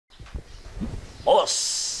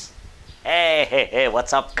dos. Hey,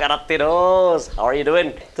 what's up, karate dos? How are you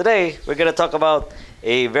doing? Today, we're gonna talk about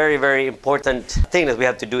a very important thing that we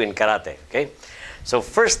have to do in karate, okay? So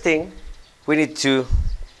first thing, we need to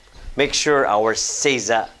make sure our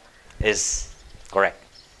Seiza is correct,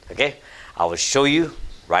 okay? I will show you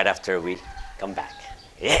right after we come back.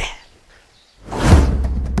 Yeah!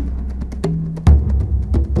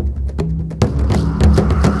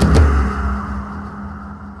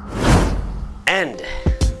 And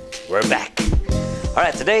we're back. All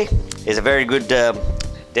right, today is a very good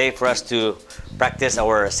day for us to practice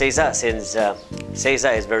our Seiza, since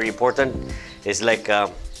Seiza is very important. It's like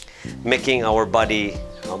making our body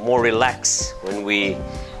more relaxed when we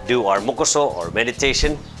do our mokoso or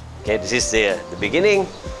meditation. Okay, this is the beginning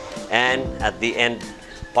and at the end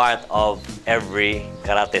part of every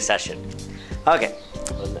karate session. Okay,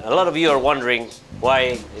 a lot of you are wondering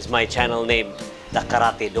why is my channel named The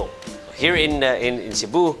Karate Do. Here in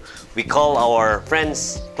Cebu, we call our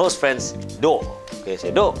friends, close friends, Do. Okay,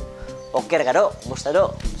 say Do. Okay na ka Do? Musta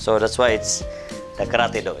Do? So that's why it's The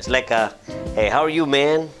Karate Do. It's like, hey, how are you,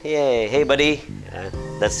 man? Yeah, hey, buddy.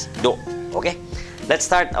 That's Do. Okay? Let's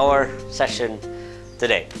start our session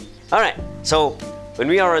today. All right. So when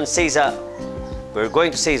we are on Seiza, we're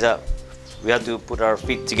going to Seiza. We have to put our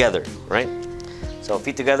feet together, right? So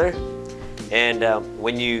feet together. And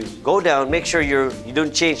when you go down, make sure you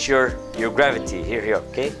don't change your gravity here,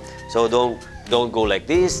 okay? So don't go like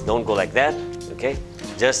this, don't go like that, okay?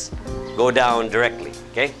 Just go down directly,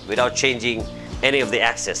 okay? Without changing any of the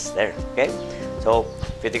axis there, okay? So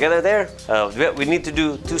feet together there. We need to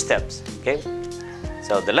do 2 steps, okay?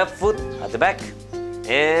 So the left foot at the back,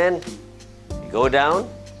 and you go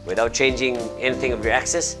down without changing anything of your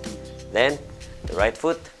axis. Then the right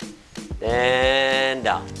foot, then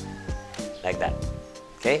down. Like that,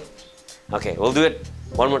 okay? Okay, we'll do it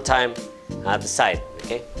one more time at the side,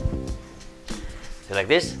 okay? So like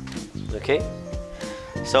this, okay?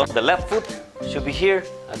 So the left foot should be here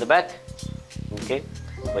at the back, okay?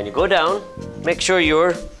 When you go down, make sure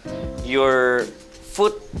your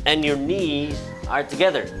foot and your knees are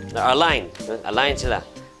together, are aligned. Align sila.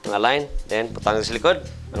 Align, then putang sa likod,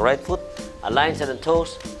 ang right foot, align sa the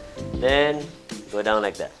toes, then go down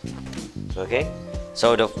like that, okay?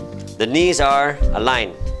 So the knees are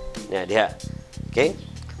aligned. Yeah, okay?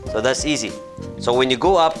 So that's easy. So when you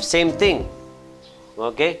go up, same thing.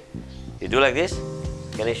 Okay? You do like this.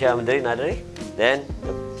 Can I show you? Then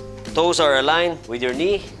the toes are aligned with your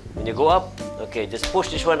knee. When you go up, okay, just push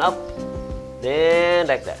this one up. Then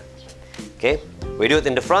like that. Okay? We do it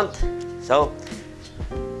in the front. So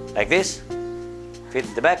like this. Feet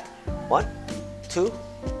at the back. 1, 2,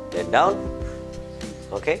 then down.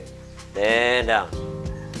 Okay? Then down.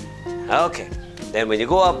 Okay. Then when you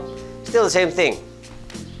go up, still the same thing.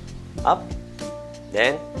 Up.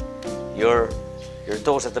 Then your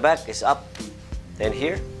toes at the back is up. Then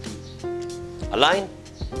here. Align.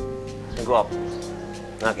 And go up.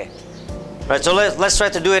 Okay. Right, so let's try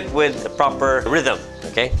to do it with the proper rhythm.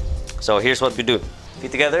 Okay? So here's what we do.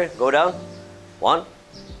 Feet together, go down. 1.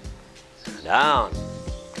 Down.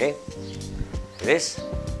 Okay? Like this.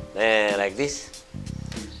 Then like this.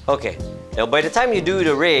 Okay. Now by the time you do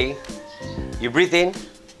the ray, you breathe in,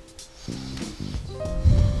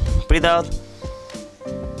 breathe out,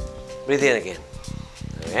 breathe in again.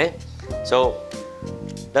 Okay? So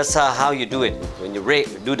that's how you do it when you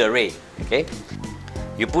do the ray. Okay?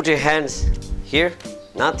 You put your hands here,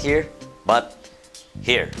 not here, but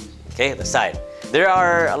here. Okay? The side. There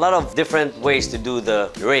are a lot of different ways to do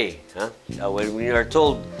the ray. When we are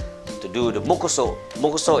told to do the mokoso,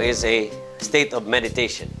 mokoso is a state of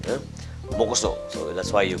meditation. Mokoso. So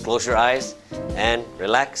that's why you close your eyes and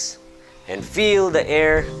relax and feel the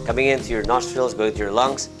air coming into your nostrils, going to your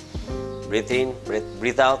lungs. Breathe in,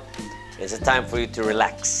 breathe out. It's a time for you to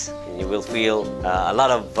relax, and you will feel a lot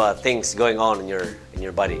of things going on in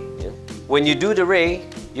your body. When you do the ray,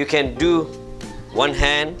 you can do one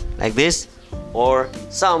hand like this, or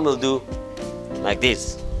some will do like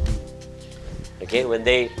this. Okay, when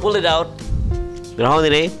they pull it out,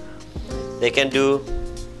 they can do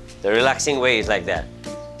the relaxing ways like that.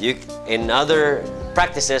 In other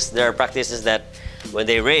practices, there are practices that when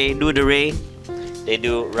they do the ray, they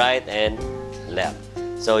do right and left.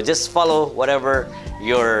 So just follow whatever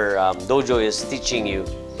your dojo is teaching you.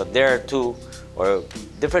 But there are 2 or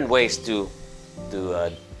different ways to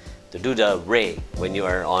do the ray when you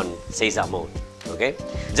are on Seiza mode. Okay?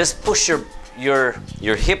 Just push your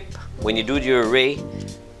hip when you do your ray,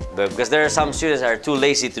 because there are some students that are too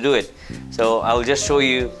lazy to do it. So I'll just show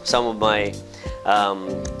you some of my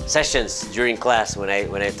sessions during class when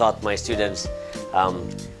I taught my students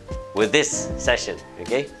with this session,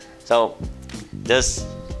 okay? So just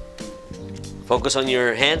focus on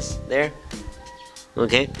your hands there,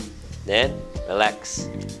 okay? Then relax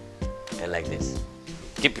and like this.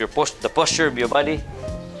 Keep your the posture of your body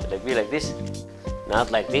should be like this, not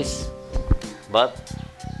like this, but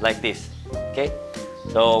like this, okay?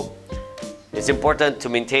 So it's important to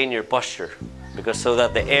maintain your posture because so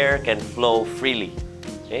that the air can flow freely,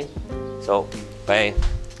 okay? So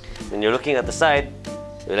when you're looking at the side,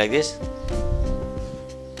 do like this,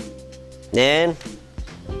 then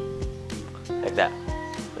like that,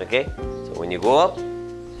 okay? So when you go up,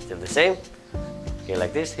 still the same, okay,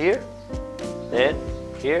 like this here, then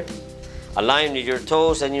here, align with your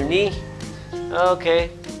toes and your knee,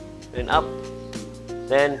 okay, then up,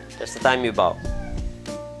 then that's the time you bow,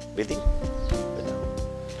 breathing,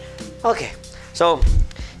 okay. So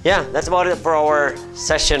yeah, that's about it for our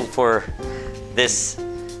session for this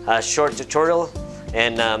short tutorial,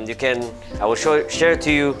 and I will share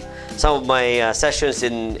to you some of my sessions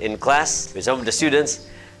in class with some of the students.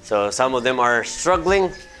 So some of them are struggling,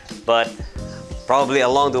 but probably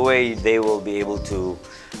along the way they will be able to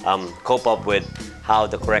cope up with how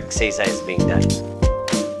the correct Seiza is being done.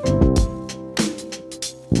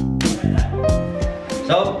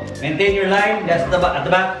 So maintain your line, just at the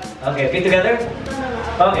back. Okay, feet together.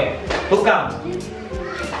 Okay, 2 counts.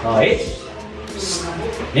 Each.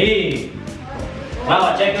 Knee.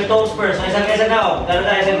 Now, check your toes first. Isang now. Tara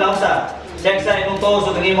tayo sa kausa. Check sa itong toes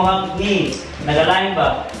o kaging mong knee. Nag-align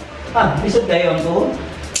ba? Bisod kayo ang tuhod.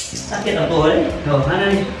 Sakit ang tuhod eh. Ano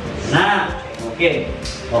ni? Na. Okay.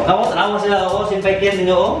 Kamu, tanawa sila. Simpay kiyan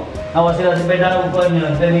ninyo. Awa sila simpay darong ko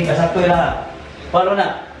nyo. Pero kasakto lahat. Follow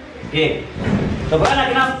na. Okay. So, baka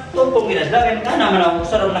na kinatumpong ginasdagan ka naman ang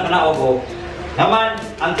sarap na kanaog ko. Naman,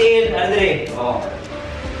 ang tiil, ano dire?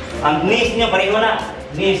 Ang knees nyo, pareho na.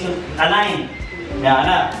 Knees, align. Yan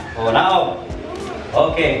na. Naog.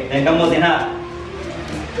 Okay, then kamutin ha.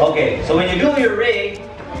 Okay, so when you do your ray,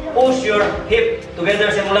 push your hip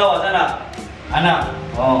together sa mulawas, anak.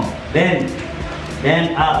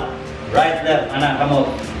 Then up. Right, left, anak, kamot.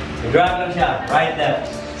 Drag lang siya. Right,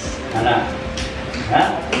 left. Anak. Ha?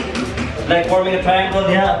 Like forming a triangle,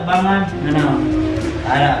 diha, bangan.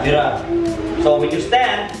 Anak, bira. So when you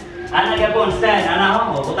stand, anak yapon, stand.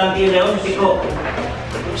 Anak, putang tiyo daw, siko.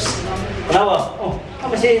 Nawa.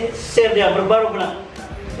 Apa si sir dia berbaro pula.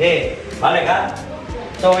 Balik ha.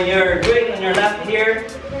 So when you're doing on your left here,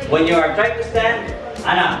 when you are trying to stand,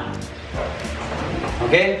 anak.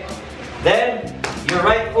 Okay? Then your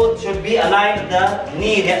right foot should be aligned with the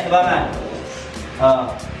knee diha sa bangan.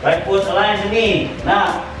 Right foot aligned with the knee.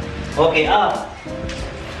 Na. Okay, up.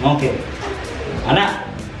 Okay. Anak.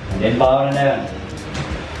 Then power na yun.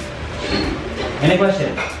 Any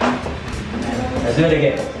question? Let's do it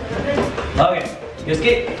again. Okay. You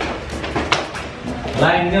skip.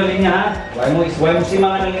 Line nyo linya ha. Huwag mo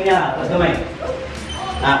simangan ng linya ha. Tapos gamay.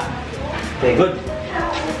 Okay, good.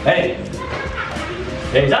 Ready?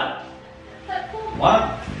 Raise up.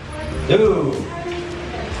 1, 2,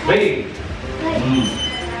 3.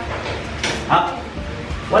 Up.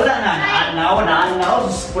 Wala na. Anaw.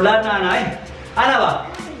 Pula na anay. Ano ba?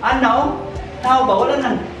 Anaw ba? Wala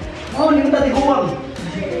na. Hindi mo tatiguang.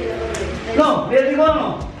 No, tiguang mo.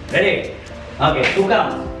 Ready? Okay, 2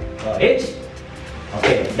 counts. Each.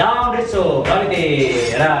 Okay, down, ritso.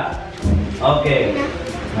 Quality. Okay.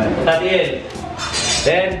 Putatiin.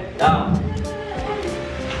 Then, down.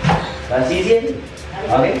 Transition.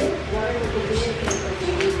 Okay.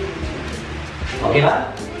 Okay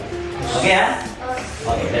ba? Okay ha?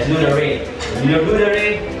 Okay, let's do the ray. When you do the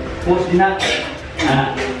ray, push din na.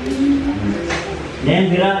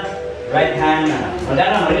 Then, birat. Right hand.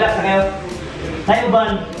 Magana, relax na kayo.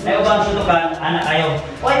 Naiuban sutukan, anak kayo.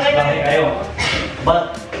 Bakit kayo?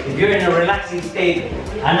 But, if you're in a relaxing state,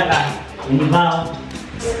 anak ka, inibaw,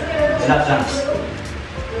 relax lang.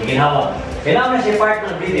 Iginhawa. Kailangan na siya part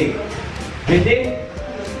ng breathing. Breathing.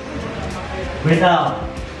 Breathe out.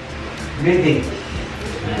 Breathing.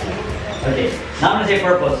 Okay. Now na siya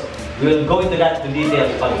purpose. We will go into that to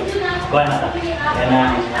details pag kuha na ta.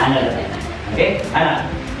 Okay?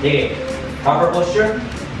 Anak. Sige. Proper posture.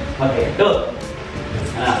 Okay. Good.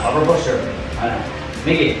 Proper posture.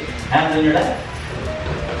 Miki. Hands on your lap.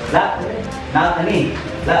 Lap. Not the knee.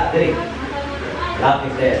 Lap. Diri. Lap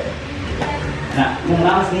is there. Kung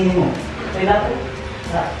namas knee mo. Okay, lap.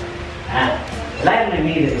 Lap. Layan na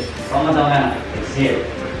knee diri. Pamataw na. It's here.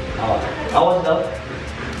 Awas daw.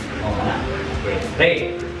 Okay. Pray.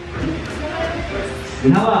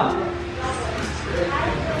 Ginawa.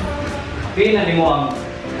 Pina mo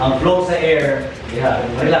ang flow sa air.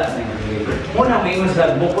 Relax na yun. Una may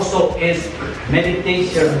sa bukuso is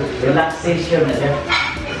meditation, relaxation na siya.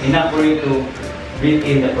 Enough for you to breathe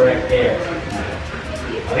in the correct air.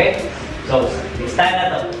 Okay? So, stand na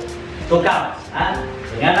to. 2 counts. Ha?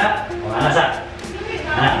 Tingnan na. O, sa?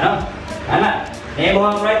 No? Ngayon mo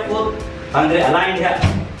ang right foot. Andre, align ka.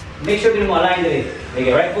 Make sure din mo align din.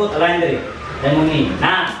 Okay, right foot, align din. Then mo knee.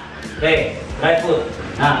 Na. Okay, right foot.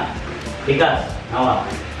 Na. Tikas. Nawa.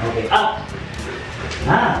 Okay, up.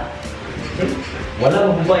 Na. Wala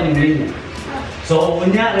mo bubuhay ng green niya. So,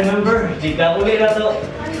 unya, remember, jika uli na to,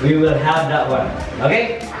 we will have that one.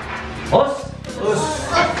 Okay? Os.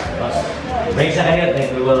 Break sa kanya,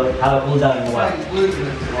 then we will have a pull down in a while.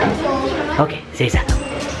 Okay, Seiza.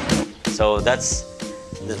 So that's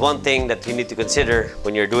one thing that you need to consider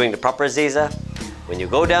when you're doing the proper Seiza. When you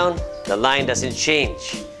go down, the line doesn't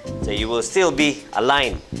change. So you will still be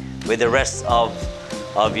aligned with the rest of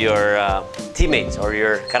your teammates or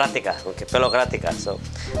your karateka, okay, fellow karateka. So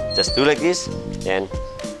just do like this and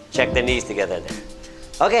check the knees together there.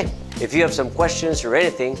 Okay, if you have some questions or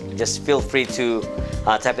anything, just feel free to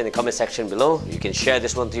type in the comment section below. You can share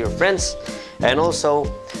this one to your friends, and also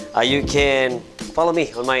you can follow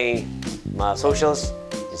me on my socials,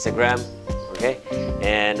 Instagram, okay?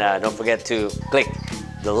 And don't forget to click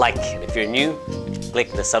the like, and if you're new,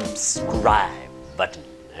 click the subscribe button,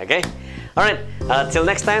 okay? All right, till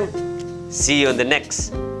next time, see you in the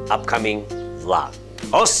next upcoming vlog.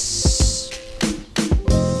 Os!